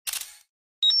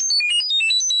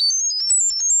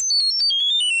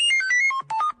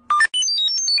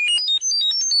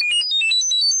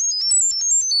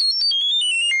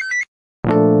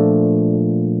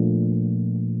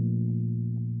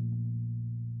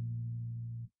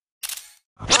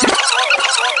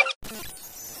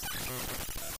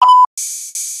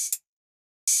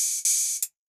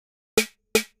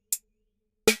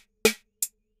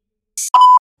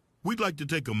We'd like to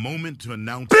take a moment to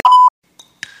announce.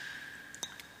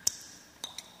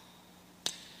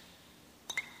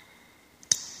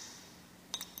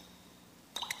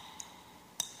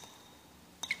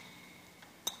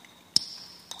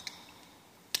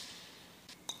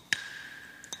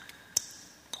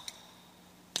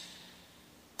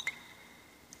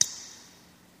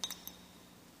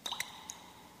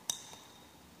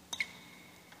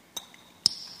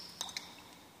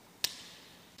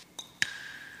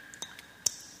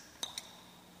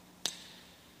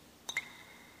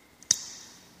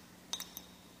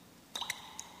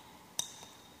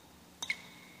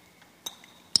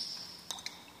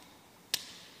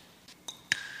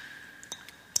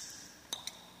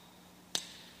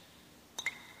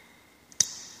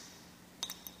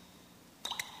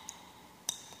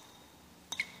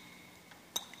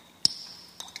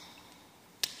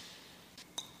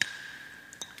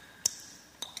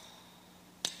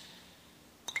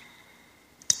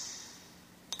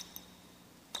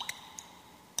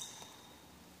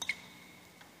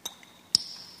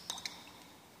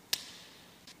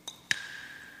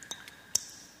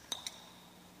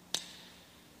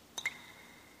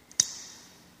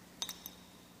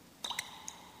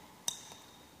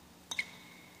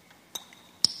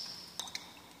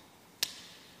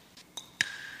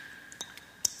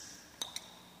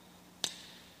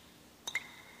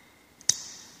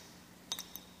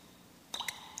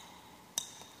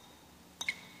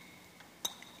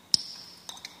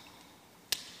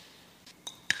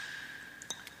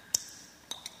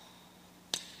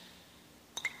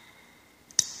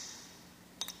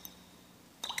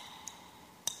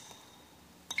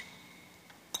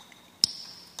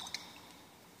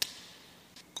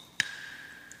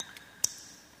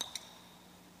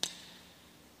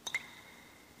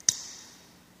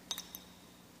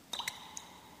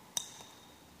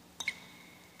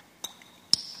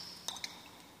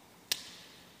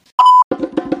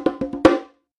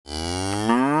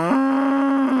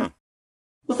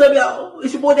 What's up, y'all?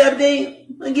 It's your boy Dabby D.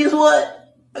 And guess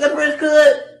what? I got the fresh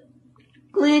cut.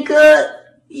 Clean cut.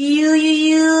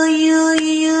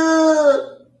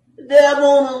 Dab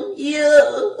on them.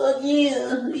 Yeah.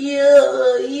 Again. Yeah.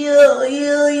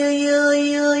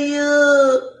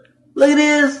 Look at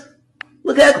this.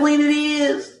 Look how clean it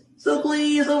is. So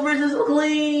clean, so fresh and so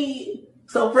clean.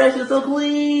 So fresh and so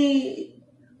clean.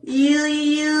 Yeah.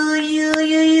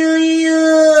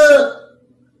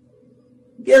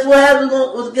 Guess what happens?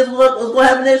 Guess what's going to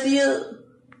happen next year?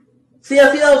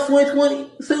 CFL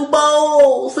 2020 Super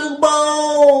Bowl.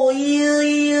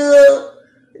 Yeah.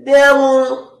 Dab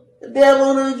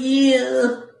on them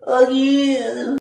again.